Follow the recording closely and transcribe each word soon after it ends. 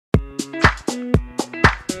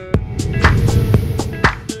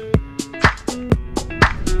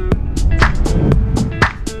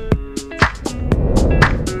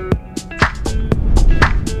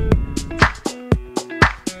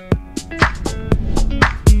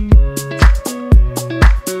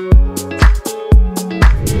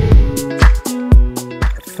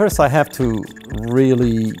first I have to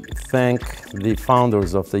really thank the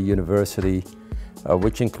founders of the university,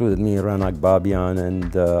 which included me, Ranak Babian,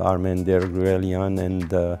 and Armen Dergrelian, and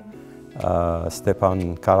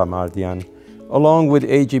Stepan Karamardian, along with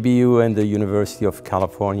AGBU and the University of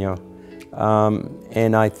California.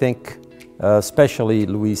 And I think especially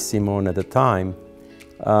Luis Simon at the time.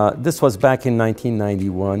 This was back in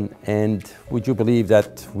 1991, and would you believe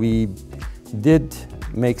that we did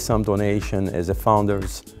make some donation as the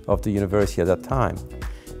founders of the university at that time.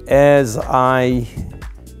 As I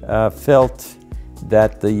felt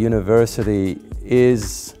that the university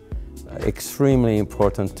is extremely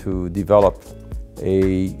important to develop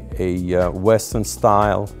a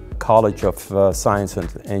Western-style college of science and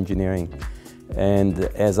engineering, and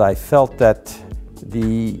as I felt that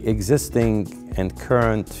the existing and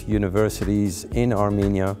current universities in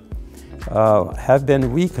Armenia have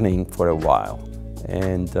been weakening for a while.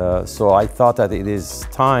 And so I thought that it is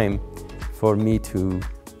time for me to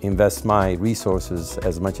invest my resources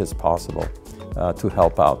as much as possible to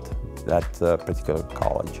help out that particular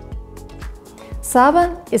college.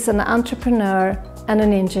 Savan is an entrepreneur and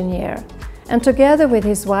an engineer, and together with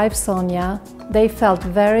his wife Sonia, they felt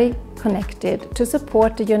very connected to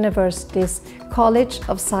support the university's College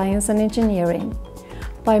of Science and Engineering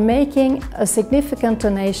by making a significant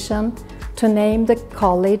donation to name the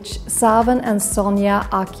college Savan and Sonia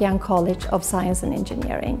Akian College of Science and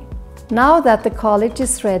Engineering. Now that the college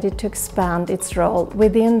is ready to expand its role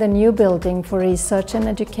within the new building for research and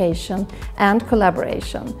education and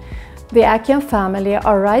collaboration, the Akian family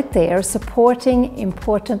are right there supporting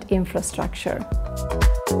important infrastructure.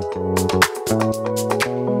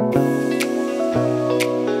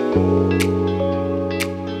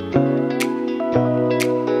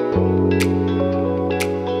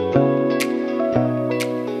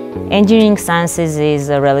 Engineering Sciences is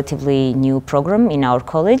a relatively new program in our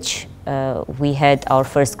college. We had our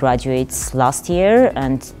first graduates last year,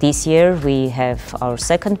 and this year we have our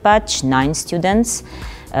second batch, 9 students,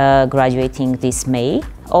 graduating this May.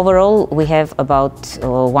 Overall, we have about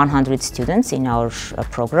 100 students in our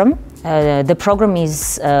program. The program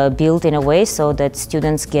is built in a way so that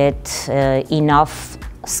students get enough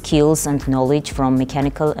skills and knowledge from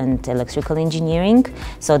mechanical and electrical engineering,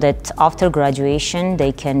 so that after graduation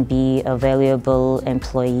they can be a valuable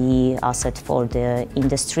employee asset for the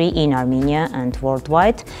industry in Armenia and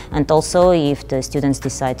worldwide. And also, if the students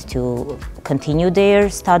decide to continue their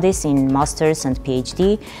studies in Masters and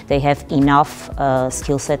PhD, they have enough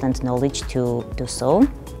skill set and knowledge to do so.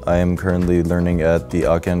 I am currently learning at the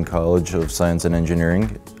Akian College of Science and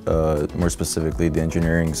Engineering, more specifically the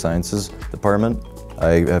Engineering Sciences Department.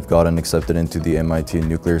 I have gotten accepted into the MIT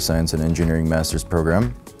Nuclear Science and Engineering Master's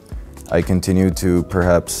program. I continue to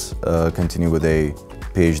perhaps continue with a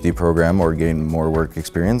PhD program or gain more work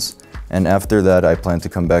experience. And after that, I plan to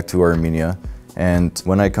come back to Armenia. And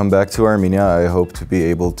when I come back to Armenia, I hope to be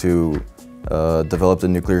able to develop the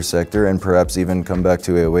nuclear sector and perhaps even come back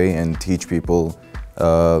to AUA and teach people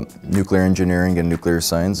nuclear engineering and nuclear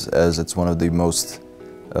science, as it's one of the most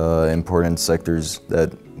important sectors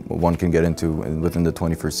that one can get into within the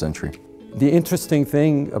 21st century. The interesting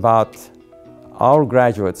thing about our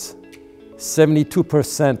graduates,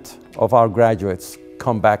 72% of our graduates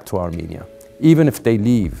come back to Armenia. Even if they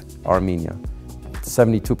leave Armenia,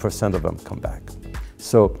 72% of them come back.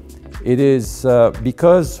 So it is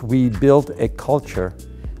because we built a culture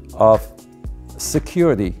of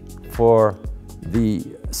security for the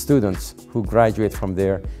students who graduate from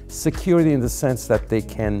there, security in the sense that they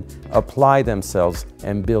can apply themselves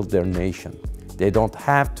and build their nation. They don't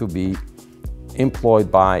have to be employed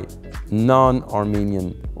by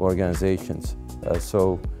non-Armenian organizations.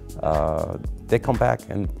 They come back,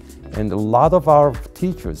 and a lot of our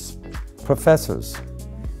teachers, professors,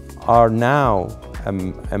 are now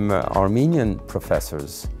Armenian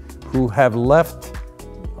professors who have left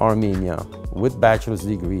Armenia with bachelor's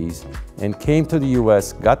degrees and came to the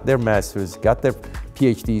US, got their masters, got their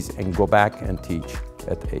PhDs, and go back and teach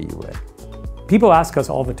at AUA. People ask us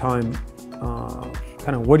all the time,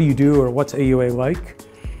 kind of what do you do or what's AUA like?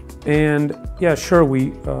 And yeah, sure,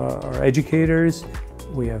 we are educators,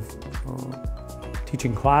 we have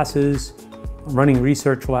teaching classes, running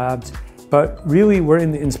research labs, but really we're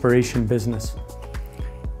in the inspiration business.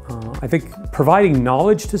 I think providing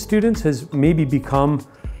knowledge to students has maybe become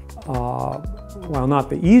well, not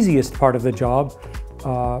the easiest part of the job,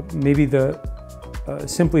 maybe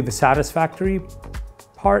simply the satisfactory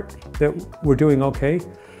part, that we're doing okay.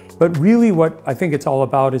 But really what I think it's all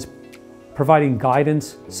about is providing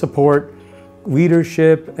guidance, support,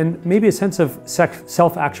 leadership, and maybe a sense of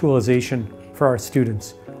self-actualization for our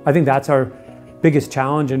students. I think that's our biggest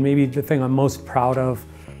challenge and maybe the thing I'm most proud of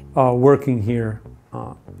working here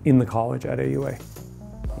in the college at AUA.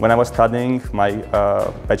 When I was studying my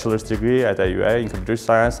bachelor's degree at AUA in computer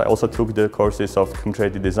science, I also took the courses of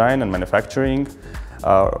computer design and manufacturing,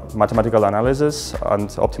 mathematical analysis and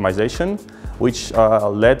optimization, which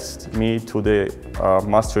led me to the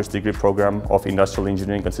master's degree program of industrial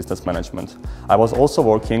engineering and systems management. I was also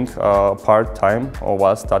working part-time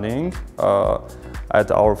while studying at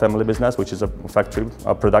our family business, which is a factory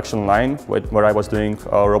production line where I was doing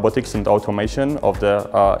robotics and automation of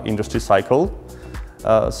the industry cycle.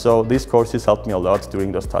 So these courses helped me a lot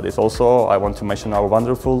during the studies. Also, I want to mention our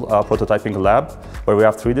wonderful prototyping lab, where we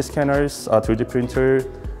have 3D scanners, 3D printer.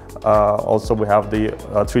 Also, we have the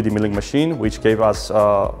 3D milling machine, which gave us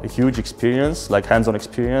a huge experience, like hands-on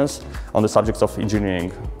experience on the subjects of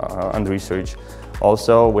engineering and research.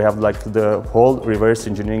 Also, we have like the whole reverse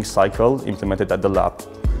engineering cycle implemented at the lab.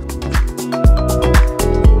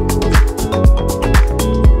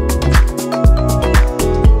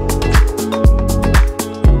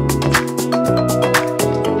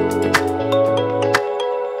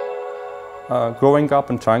 Growing up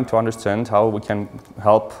and trying to understand how we can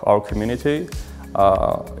help our community,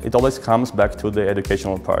 it always comes back to the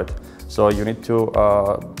educational part. So you need to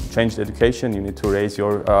change the education, you need to raise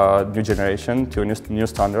your new generation to a new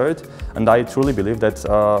standard. And I truly believe that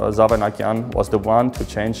Zava and Akian was the one to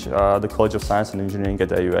change the College of Science and Engineering at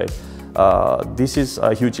AUA. This is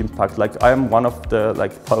a huge impact. Like, I am one of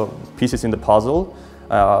the pieces in the puzzle.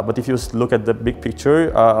 But if you look at the big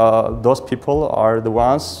picture, those people are the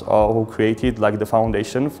ones who created like the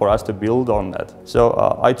foundation for us to build on that. So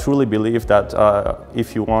I truly believe that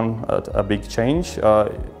if you want a big change,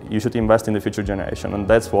 you should invest in the future generation, and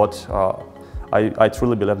that's what I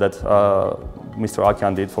truly believe that Mr.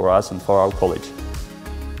 Akian did for us and for our college.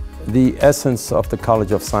 The essence of the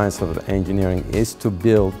College of Science and Engineering is to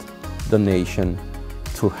build the nation,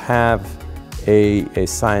 to have a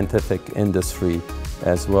scientific industry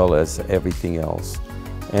as well as everything else.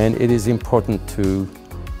 And it is important to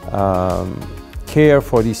care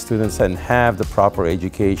for these students and have the proper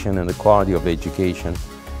education and the quality of education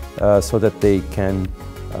so that they can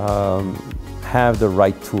have the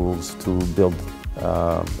right tools to build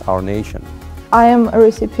our nation. I am a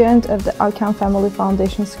recipient of the Akian Family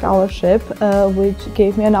Foundation Scholarship, which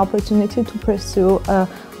gave me an opportunity to pursue a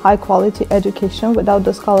high-quality education. Without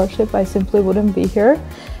the scholarship, I simply wouldn't be here,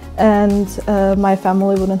 and my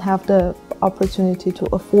family wouldn't have the opportunity to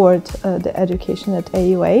afford the education at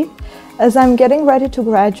AUA. As I'm getting ready to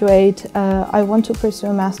graduate, I want to pursue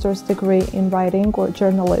a master's degree in writing or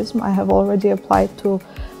journalism. I have already applied to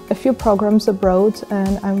a few programs abroad,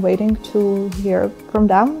 and I'm waiting to hear from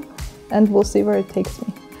them, and we'll see where it takes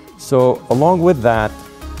me. So along with that,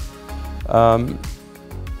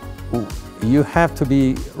 you have to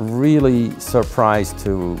be really surprised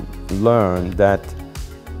to learn that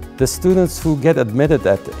the students who get admitted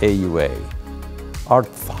at AUA are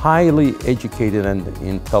highly educated and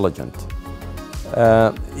intelligent.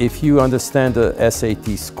 If you understand the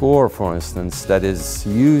SAT score, for instance, that is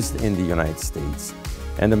used in the United States,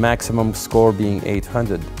 and the maximum score being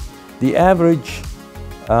 800, the average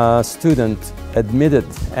student admitted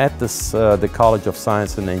at the College of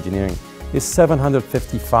Science and Engineering is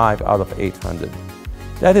 755 out of 800.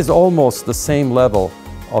 That is almost the same level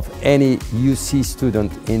of any UC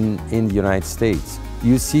student in the United States.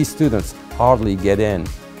 UC students hardly get in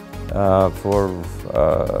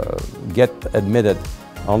get admitted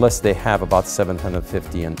unless they have about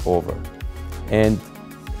 750 and over. And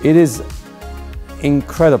it is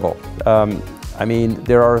incredible. I mean,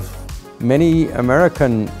 there are many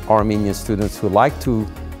American Armenian students who like to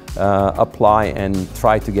apply and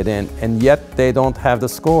try to get in, and yet they don't have the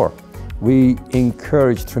score. We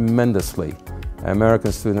encourage tremendously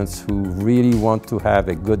American students who really want to have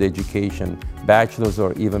a good education, bachelor's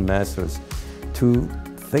or even master's, to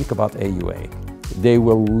think about AUA. They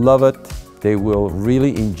will love it, they will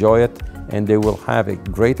really enjoy it, and they will have a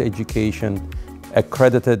great education,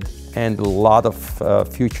 accredited, and a lot of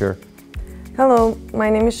future. Hello, my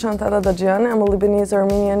name is Chantal Adajian. I'm a Lebanese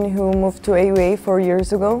Armenian who moved to AUA 4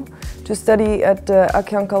 years ago to study at the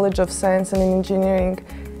Akian College of Science and Engineering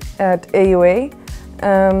at AUA.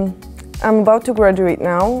 I'm about to graduate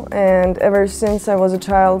now, and ever since I was a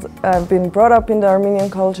child, I've been brought up in the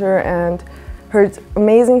Armenian culture and heard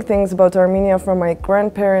amazing things about Armenia from my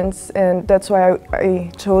grandparents, and that's why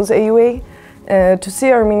I chose AUA, to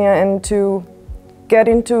see Armenia and to get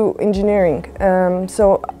into engineering.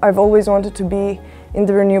 So I've always wanted to be in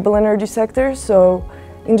the renewable energy sector, so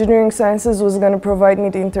engineering sciences was going to provide me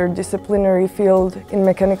the interdisciplinary field in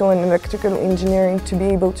mechanical and electrical engineering to be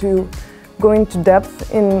able to go into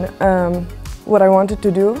depth in what I wanted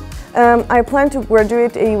to do. I plan to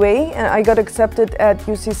graduate AUA. I got accepted at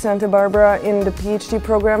UC Santa Barbara in the PhD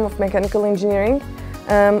program of mechanical engineering.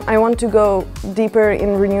 I want to go deeper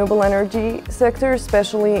in renewable energy sector,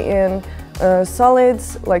 especially in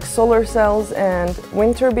solids like solar cells and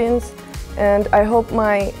wind turbines. And I hope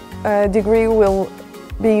my degree will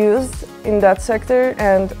be used in that sector,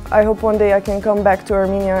 and I hope one day I can come back to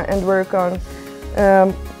Armenia and work on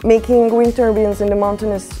making wind turbines in the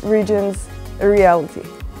mountainous regions a reality.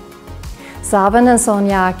 Savan and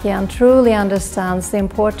Sonia Akian truly understands the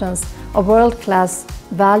importance of world-class,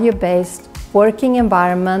 value-based working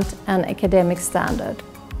environment and academic standard.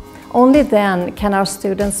 Only then can our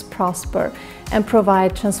students prosper and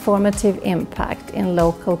provide transformative impact in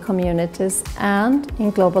local communities and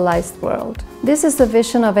in globalized world. This is the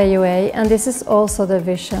vision of AUA, and this is also the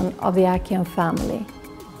vision of the Akian family.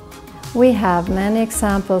 We have many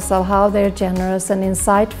examples of how their generous and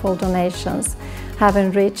insightful donations have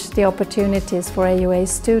enriched the opportunities for AUA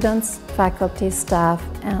students, faculty, staff,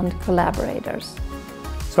 and collaborators.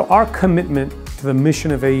 So our commitment to the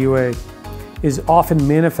mission of AUA is often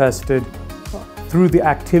manifested through the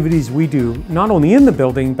activities we do, not only in the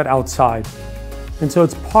building, but outside. And so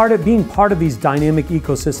it's being part of these dynamic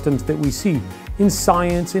ecosystems that we see in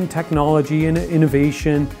science, in technology, in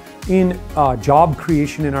innovation, in job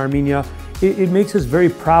creation in Armenia. It makes us very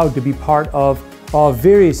proud to be part of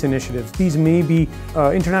various initiatives. These may be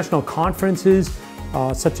international conferences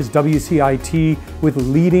such as WCIT with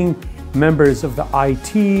leading members of the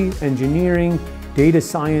IT, engineering, data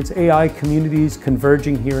science, AI communities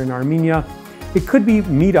converging here in Armenia. It could be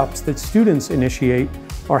meetups that students initiate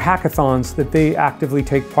or hackathons that they actively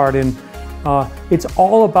take part in. It's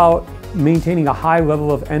all about maintaining a high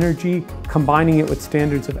level of energy, combining it with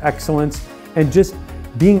standards of excellence, and just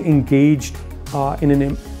being engaged in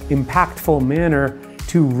an impactful manner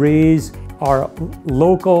to raise our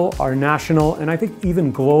local, our national, and I think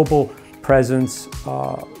even global presence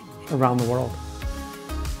around the world.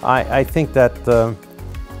 I think that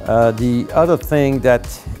the other thing that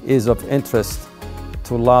is of interest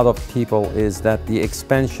to a lot of people is that the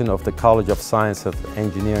expansion of the College of Science and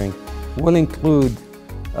Engineering will include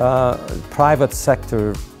private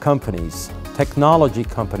sector companies, technology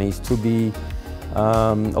companies to be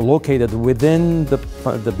located within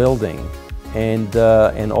the building and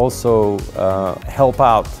also help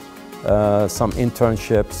out some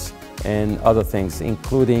internships and other things,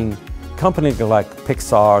 including companies like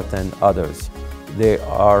Pixar and others. They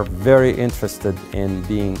are very interested in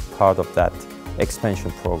being part of that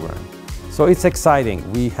expansion program. So it's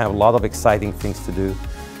exciting. We have a lot of exciting things to do.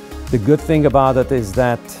 The good thing about it is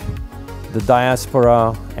that the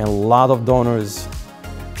diaspora and a lot of donors,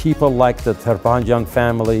 people like the Terpanjan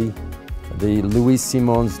family, the Louis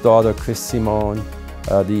Simon's daughter, Chris Simon,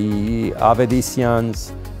 the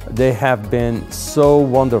Avedisians, they have been so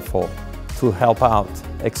wonderful to help out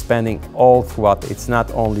expanding all throughout. It's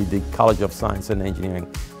not only the College of Science and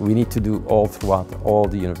Engineering. We need to do all throughout all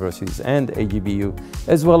the universities and AGBU,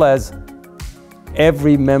 as well as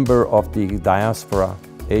every member of the diaspora,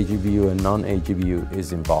 AGBU and non-AGBU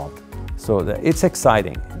is involved. So it's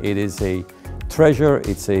exciting. It is a treasure,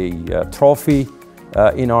 it's a trophy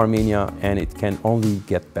in Armenia, and it can only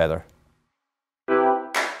get better.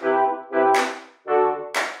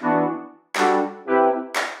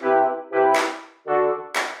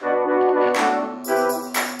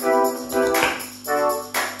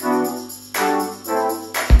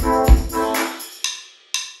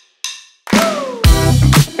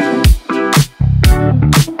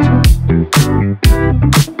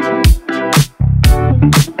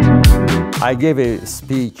 I gave a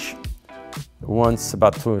speech once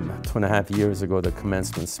about two and a half years ago, the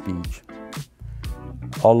commencement speech.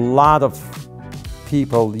 A lot of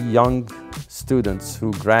people, young students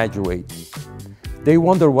who graduate, they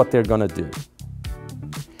wonder what they're going to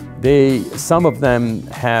do. Some of them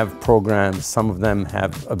have programs, some of them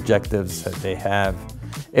have objectives, they have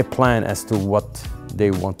a plan as to what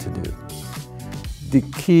they want to do. The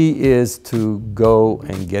key is to go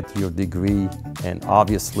and get your degree and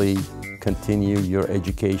obviously continue your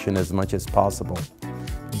education as much as possible.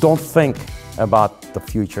 Don't think about the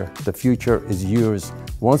future. The future is yours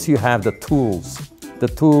once you have the tools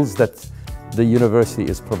that the university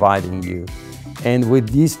is providing you. And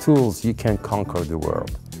with these tools, you can conquer the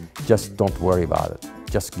world. Just don't worry about it.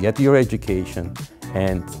 Just get your education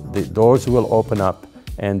and the doors will open up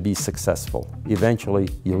and be successful. Eventually,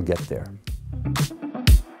 you'll get there.